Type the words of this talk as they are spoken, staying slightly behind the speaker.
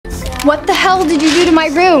What the hell did you do to my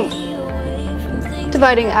room?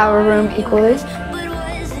 Dividing our room equally.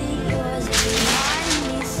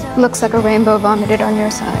 Looks like a rainbow vomited on your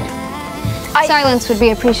side. Silence would be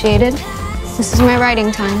appreciated. This is my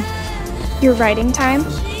writing time. Your writing time?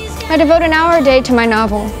 I devote an hour a day to my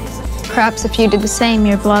novel. Perhaps if you did the same,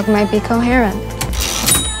 your blog might be coherent.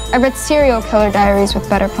 I read serial killer diaries with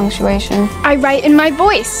better punctuation. I write in my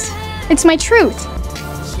voice. It's my truth.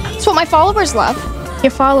 It's what my followers love. Your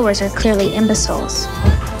followers are clearly imbeciles.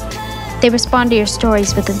 They respond to your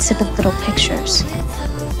stories with insipid little pictures.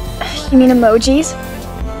 You mean emojis?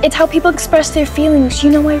 It's how people express their feelings. You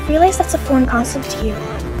know, I realize that's a foreign concept to you.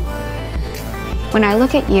 When I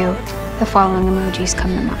look at you, the following emojis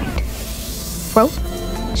come to mind.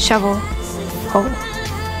 Rope, shovel, hole.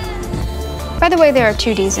 By the way, there are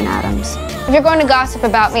 2 Ds in atoms. If you're going to gossip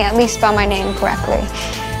about me, at least spell my name correctly.